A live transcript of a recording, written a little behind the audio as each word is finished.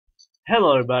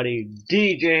Hello everybody,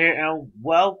 DJ here and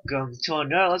welcome to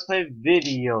another Let's Play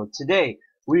video. Today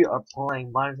we are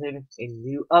playing Minecraft, a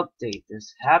new update.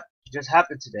 Just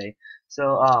happened today.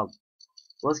 So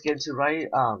let's get into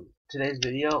today's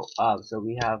video. So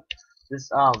we have this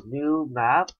new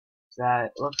map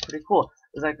that looks pretty cool.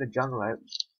 It's like the jungle, right?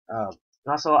 And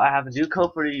also I have a new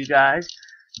code for you guys.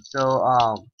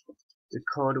 So the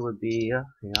code would be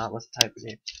let's type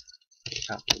it in.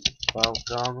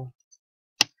 Welcome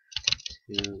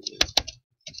to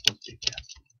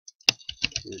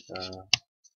the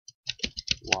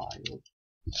wild.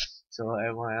 So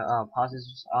everyone pause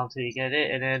this until you get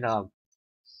it, and then when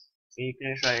you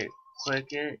finish, right, click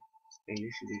it, and you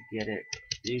should get it.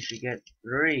 You should get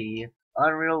 3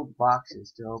 Unreal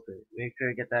boxes to open. Make sure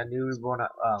you get that new reborn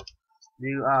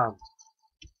new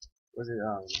was it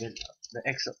the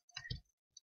XI.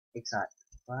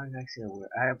 Why did I say a word?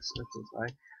 I have switches,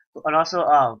 right? And also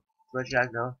to let you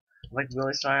guys know, I'm like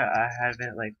really sorry I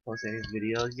haven't like posted any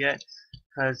videos yet,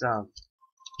 cause of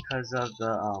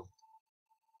the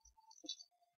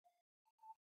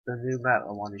new map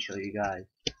I want to show you guys.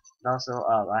 And also,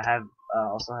 I have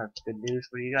also have good news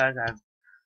for you guys. I have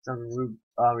some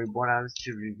reborn items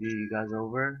to review you guys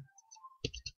over.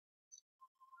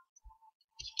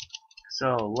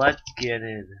 So let's get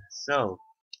in. So,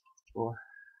 well,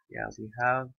 yeah, we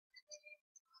have.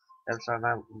 I'm sorry,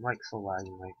 my mic's so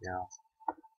lagging right now.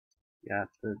 Yeah,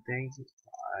 the thing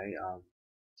I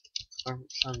for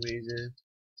some reason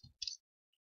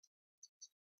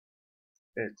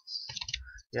it's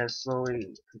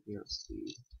slowly picking up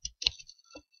speed.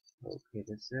 Okay,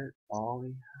 that's it. All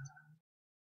we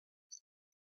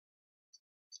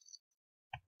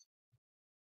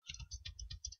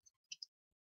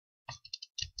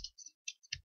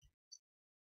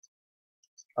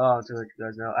Oh, to let you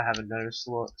guys know, I have another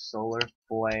solar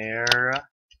flare.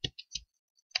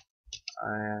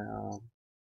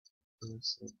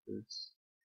 Let's set this.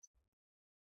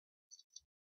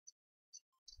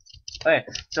 Okay,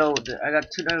 so I got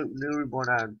two new reborn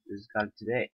items got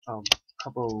today, a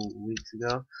couple weeks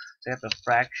ago. So I have the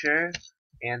fracture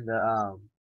and the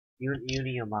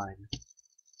union mine.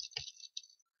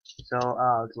 So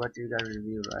to let you guys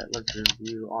review, right? Let's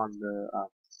review on the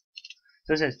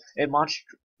so it says a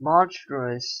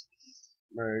monstrous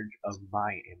merge of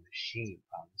mind and machine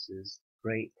promises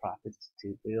great profits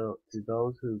to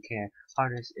those who can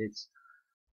harness its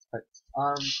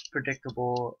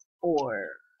unpredictable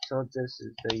ore. So this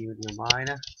is the union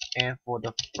mine, and for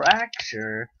the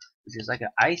fracture, which is like an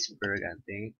iceberg, I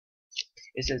think,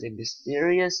 it says a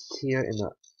mysterious tear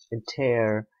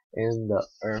in the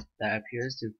earth that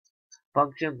appears to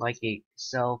function like a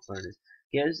cell furnace,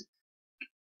 gives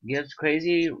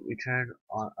crazy return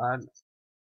on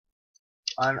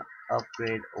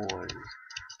unupgrade ores.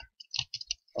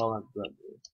 Oh, my brother.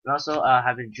 And also,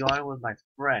 have been joined with my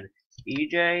friend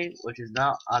EJ, which is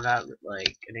now I'm not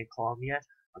like in Colombia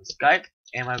on Skype,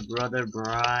 and my brother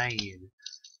Brian.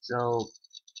 So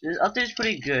this update is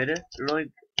pretty good.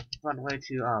 Really fun way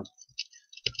to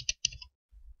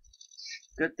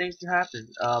good things to happen.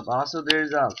 Also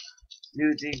there's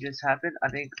new thing just happened. I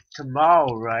think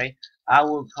tomorrow, right? I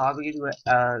will probably do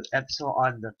an episode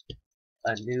on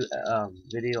a new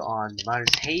video on Mars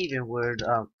Haven where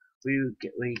we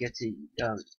get to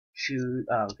choose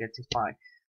get to find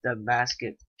the masked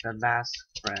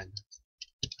friend,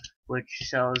 which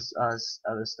shows us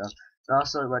other stuff. And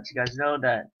also let you guys know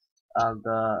that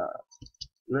the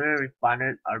lunar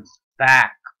refiners are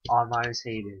back on Mars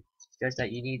Haven. Just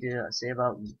that you need to save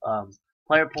up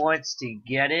player points to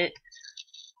get it,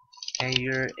 and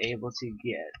you're able to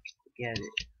get it.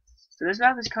 So this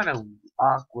map is kind of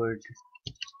awkward.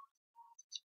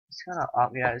 It's kind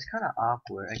of yeah, it's kind of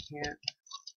awkward. I can't.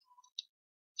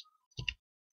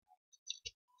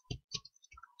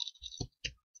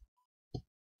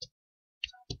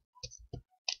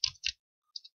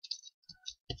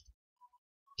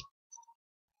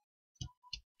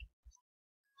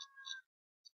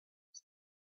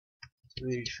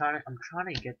 I'm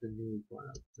trying to get the new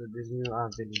one, the new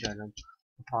vintage item.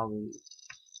 Probably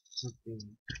something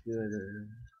good.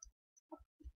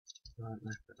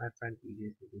 My friend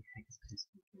EJ will be heck pissed.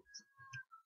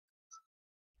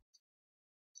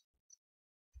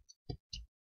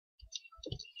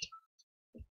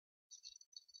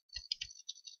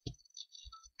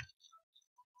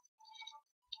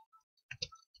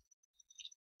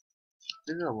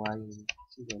 This is a lagging.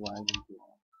 This is a lagging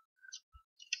block.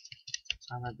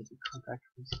 I'm at the contact.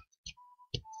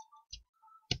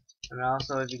 And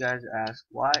also, if you guys ask,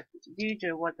 why,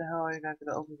 DJ, what the hell are you not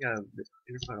gonna open your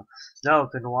inferno? No,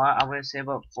 cause why? I'm gonna save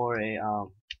up for a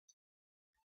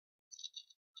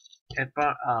And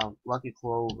from Lucky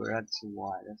Clover, that's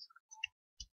why. That's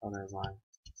never mind.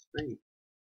 Wait,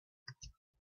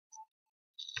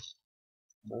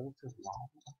 molten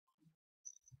lava.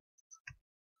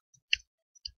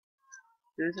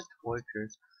 There's a torture.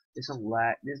 There's some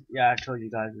lag. This, yeah, I told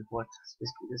you guys before.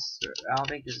 This, I don't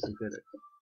think this is a good.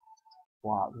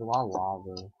 Wow, there's a lot of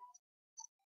lava.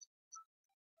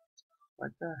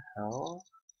 What the hell?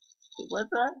 What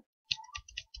the?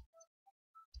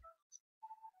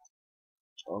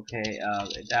 Okay,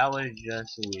 that was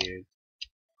just weird.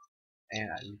 And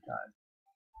I just died.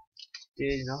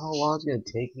 Dude, you know how long it's gonna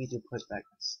take me to put back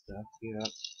the stuff here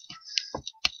up?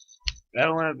 I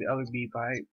don't wanna be, I would be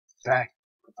back,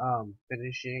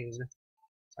 finishing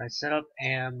my setup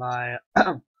and my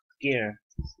gear.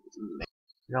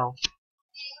 No.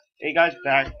 Hey guys,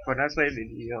 back for next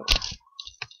video.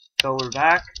 So we're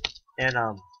back, and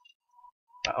I'm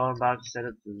about to set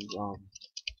up the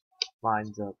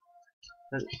lines up.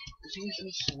 But this is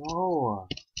so slow.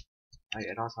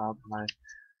 And also have my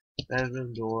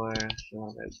bedroom door,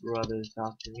 so my brothers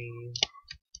talk to me.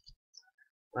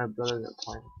 My brothers are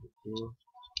playing with me too.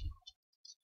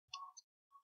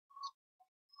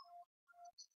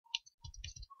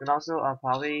 And also,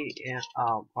 probably in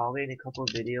a couple of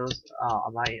videos, I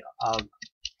might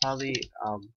probably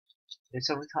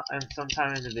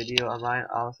sometime in the video, I might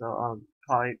also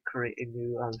probably create a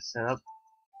new setup.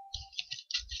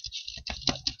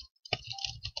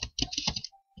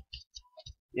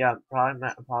 Yeah, probably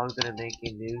gonna make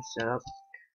a new setup,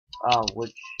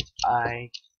 which I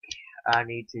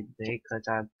need to make because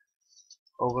I'm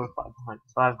over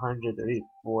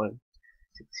 534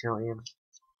 trillion.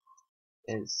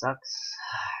 It sucks.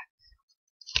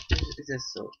 This is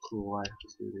so cool. I have to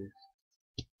do this.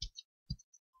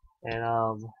 And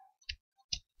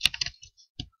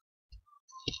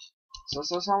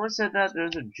so someone said that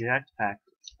there's a jetpack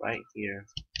right here.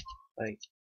 Like,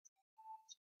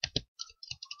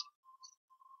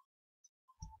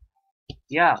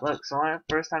 yeah, look. So when I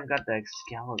first time got the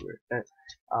Excalibur,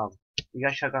 you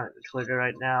guys check on Twitter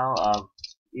right now.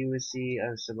 You will see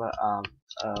some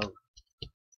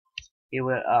he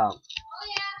would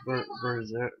Berzura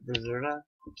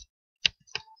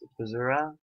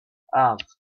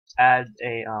add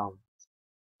a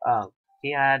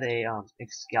he had a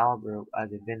Excalibur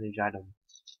as a vintage item,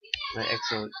 like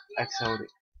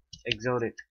exotic,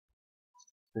 exotic.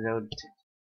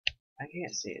 I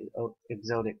can't say it. Oh,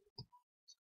 exotic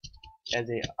as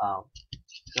a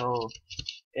So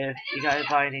if you guys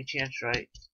by any chance, right?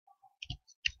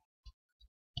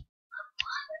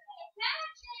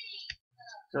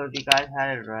 So if you guys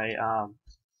had it right,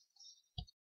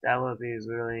 that would be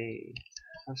really.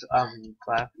 I'm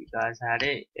glad you guys had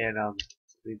it, and if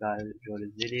you guys enjoyed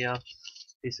this video,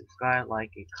 please subscribe,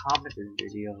 like, and comment this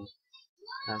video. And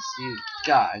I'll see you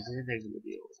guys in the next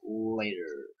video later.